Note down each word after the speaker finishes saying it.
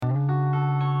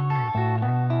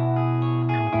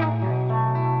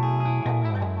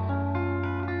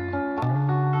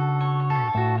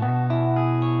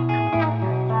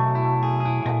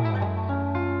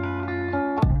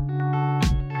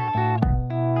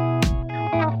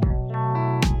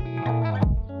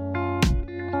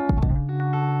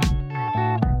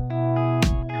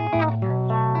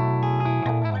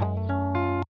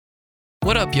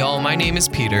Y'all, my name is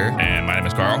Peter. And my name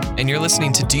is Carl. And you're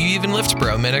listening to Do You Even Lift,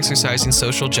 Bro? Men Exercising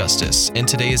Social Justice. And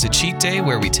today is a cheat day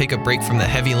where we take a break from the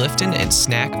heavy lifting and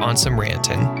snack on some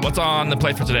ranting. What's on the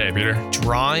plate for today, Peter?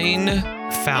 Drawing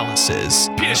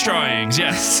phalluses. Penis drawings,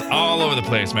 yes. All over the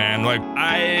place, man. Like,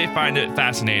 I find it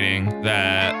fascinating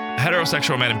that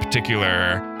heterosexual men in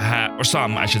particular, or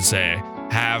some, I should say,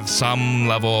 have some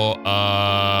level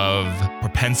of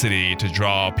propensity to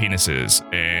draw penises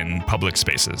in public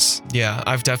spaces. Yeah,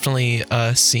 I've definitely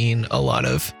seen a lot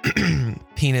of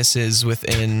penises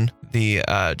within the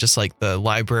just like the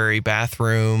library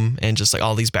bathroom and just like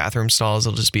all these bathroom stalls.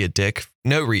 It'll just be a dick.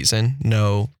 No reason,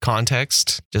 no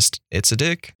context, just it's a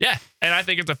dick. Yeah, and I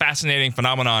think it's a fascinating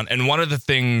phenomenon. And one of the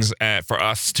things for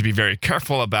us to be very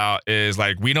careful about is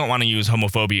like we don't want to use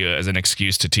homophobia as an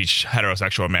excuse to teach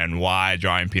heterosexual men why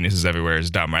drawing penises everywhere is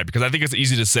dumb, right? Because I think it's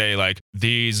easy to say like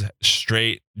these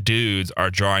straight dudes are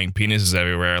drawing penises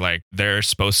everywhere. Like they're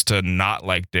supposed to not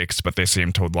like dicks, but they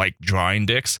seem to like drawing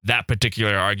dicks. That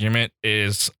particular argument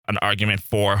is an argument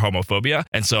for homophobia.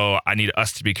 And so I need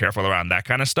us to be careful around that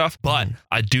kind of stuff. But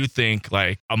I do think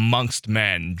like amongst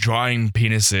men, drawing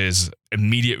penises,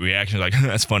 immediate reaction is like,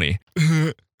 that's funny.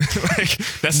 Like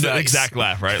that's the exact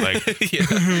laugh, right? Like,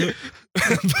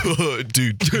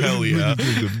 dude, hell yeah.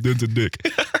 That's a dick.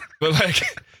 But like,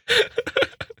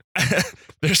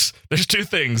 there's two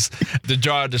things to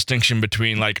draw a distinction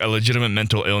between like a legitimate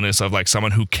mental illness of like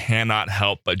someone who cannot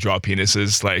help but draw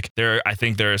penises. Like I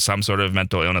think there is some sort of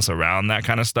mental illness around that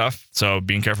kind of stuff. So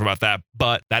being careful about that,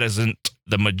 but that isn't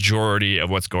the majority of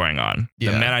what's going on.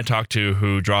 Yeah. The men I talk to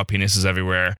who draw penises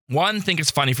everywhere, one, think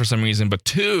it's funny for some reason, but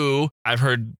two, I've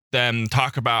heard them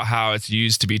talk about how it's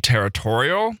used to be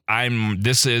territorial.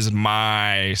 This is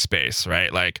my space,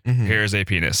 right? Like, here's a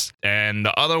penis. And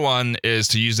the other one is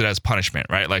to use it as punishment,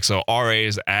 right? Like, so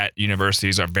RAs at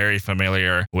universities are very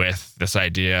familiar with this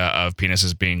idea of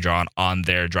penises being drawn on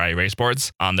their dry erase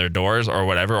boards, on their doors or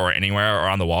whatever, or anywhere or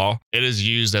on the wall. It is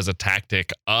used as a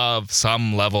tactic of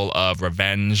some level of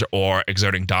revenge or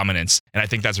exerting dominance. And I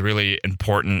think that's really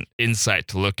important insight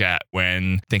to look at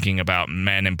when thinking about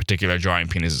men in particular drawing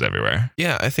penises everywhere.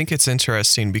 Yeah, I think it's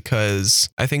interesting because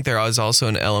I think there is also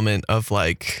an element of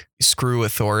like screw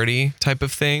authority type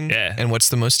of thing. Yeah. And what's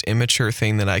the most immature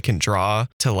thing that I can draw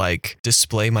to like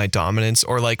display my dominance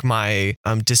or like my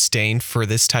disdain for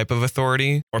this type of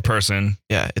authority or person?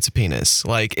 Yeah, it's a penis.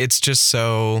 Like it's just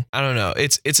so, I don't know.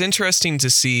 It's interesting to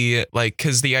see like,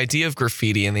 because the idea of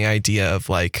graffiti and the idea of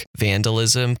like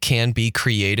vandalism can be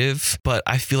creative, but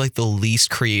I feel like the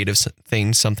least creative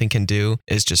thing something can do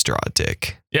is just draw a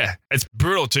dick. Yeah, it's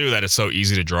brutal too that it's so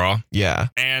easy to draw. Yeah.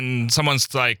 And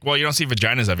someone's like, well, you don't see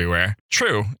vaginas everywhere.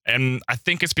 True. And I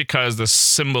think it's because the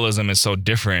symbolism is so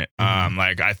different.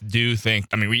 Like I do think,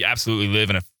 I mean, we absolutely live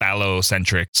in a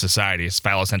phallocentric society. It's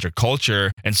phallocentric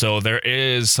culture. And so there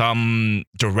is some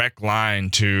direct line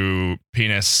to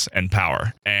penis and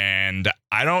power. And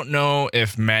I don't know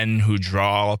if men who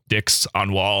draw dicks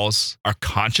on walls are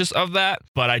conscious of that,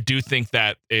 but I do think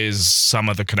that is some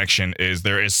of the connection is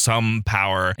there is some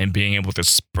power in being able to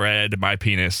spread my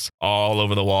penis all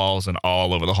over the walls and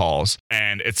all over the halls.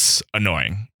 And it's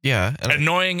annoying. Yeah.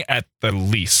 Annoying at the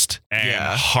least and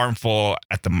harmful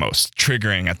at the most,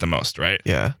 triggering at the most, right?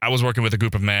 Yeah. I was working with a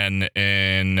group of men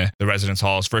in the residence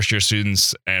halls, first year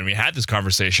students, and we had this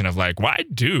conversation of like, why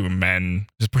do men,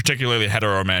 particularly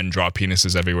hetero men, draw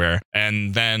penises everywhere?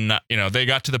 And then, you know, they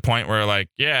got to the point where like,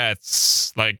 yeah,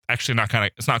 it's like actually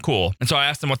it's not cool. And so I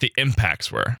asked them what the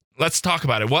impacts were. Let's talk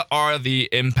about it. What are the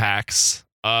impacts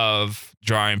of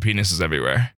drawing penises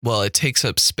everywhere? Well, it takes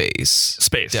up space.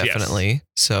 Space, definitely. Yes.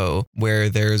 So where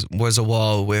there was a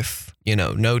wall with, you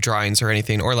know, no drawings or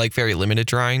anything, or like very limited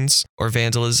drawings or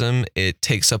vandalism, it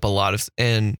takes up a lot of,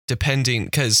 and depending,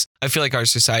 because I feel like our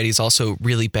society is also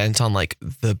really bent on like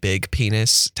the big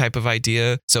penis type of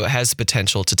idea. So it has the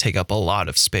potential to take up a lot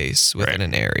of space within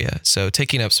an area. So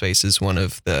taking up space is one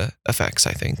of the effects,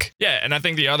 I think. Yeah. And I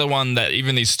think the other one that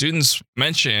even these students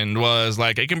mentioned was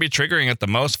like, it can be triggering at the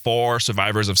most for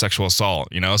survivors of sexual assault,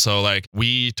 you know? So like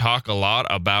we talk a lot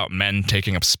about men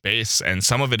taking up space and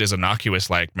some of it is innocuous,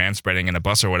 like manspreading in a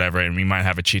bus or whatever. And we might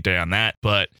have a cheat day on that.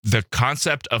 But the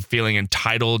concept of feeling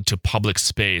entitled to public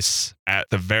space at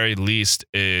the very least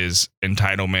is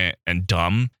entitlement and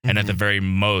dumb. And at the very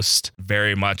most,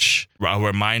 very much a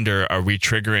reminder, a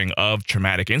retriggering of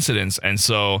traumatic incidents. And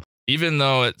so even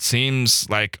though it seems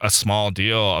like a small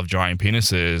deal of drawing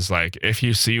penises, like if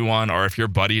you see one or if your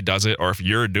buddy does it or if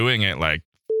you're doing it, like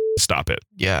stop it.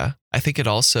 Yeah. I think it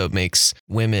also makes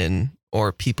women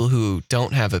or people who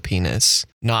don't have a penis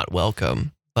not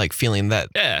welcome. Like feeling that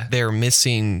they're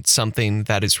missing something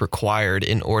that is required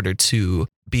in order to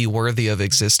be worthy of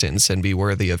existence and be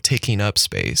worthy of taking up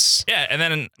space. Yeah, and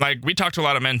then like we talked to a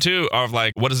lot of men too of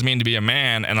like what does it mean to be a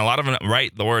man, and a lot of them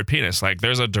write the word penis. Like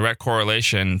there's a direct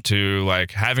correlation to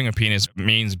like having a penis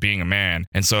means being a man.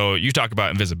 And so you talk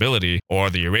about invisibility or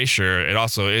the erasure, it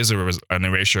also is an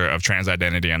erasure of trans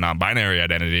identity and non-binary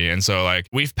identity. And so like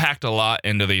we've packed a lot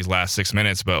into these last 6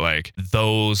 minutes, but like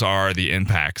those are the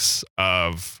impacts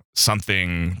of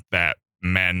something that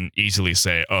men easily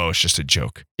say, oh, it's just a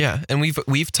joke. Yeah, and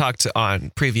we've talked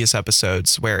on previous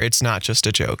episodes where it's not just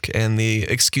a joke, and the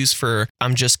excuse for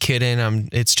I'm just kidding,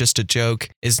 it's just a joke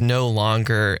is no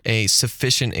longer a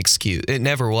sufficient excuse. It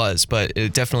never was, but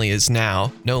it definitely is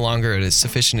now no longer a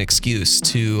sufficient excuse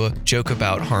to joke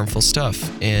about harmful stuff.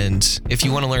 And if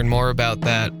you want to learn more about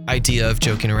that idea of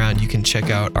joking around, you can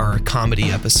check out our comedy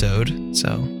episode.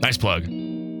 So nice plug.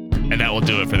 And that will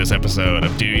do it for this episode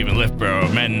of Do You Even Lift, Bro?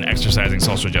 Men Exercising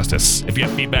Social Justice. If you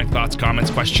have feedback, thoughts, comments,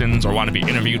 questions, or want to be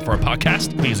interviewed for a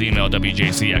podcast, please email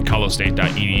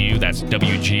wjc@colostate.edu. That's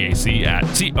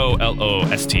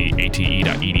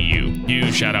wjc@colostate.edu.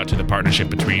 Huge shout out to the partnership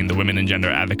between the Women and Gender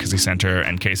Advocacy Center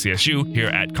and KCSU here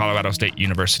at Colorado State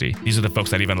University. These are the folks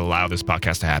that even allow this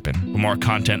podcast to happen. For more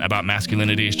content about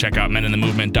masculinities, check out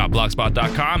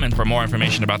meninthemovement.blogspot.com. And for more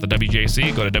information about the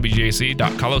WJC, go to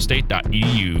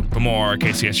wjc.colostate.edu. For more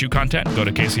KCSU content, go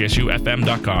to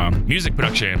kcsufm.com. Music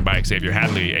production by Xavier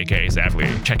Hadley, aka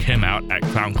Zavly. Check him out at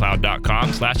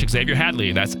soundcloud.com/Xavier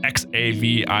Hadley. That's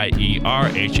XAVIERHADLEY.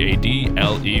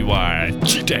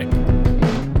 Chite.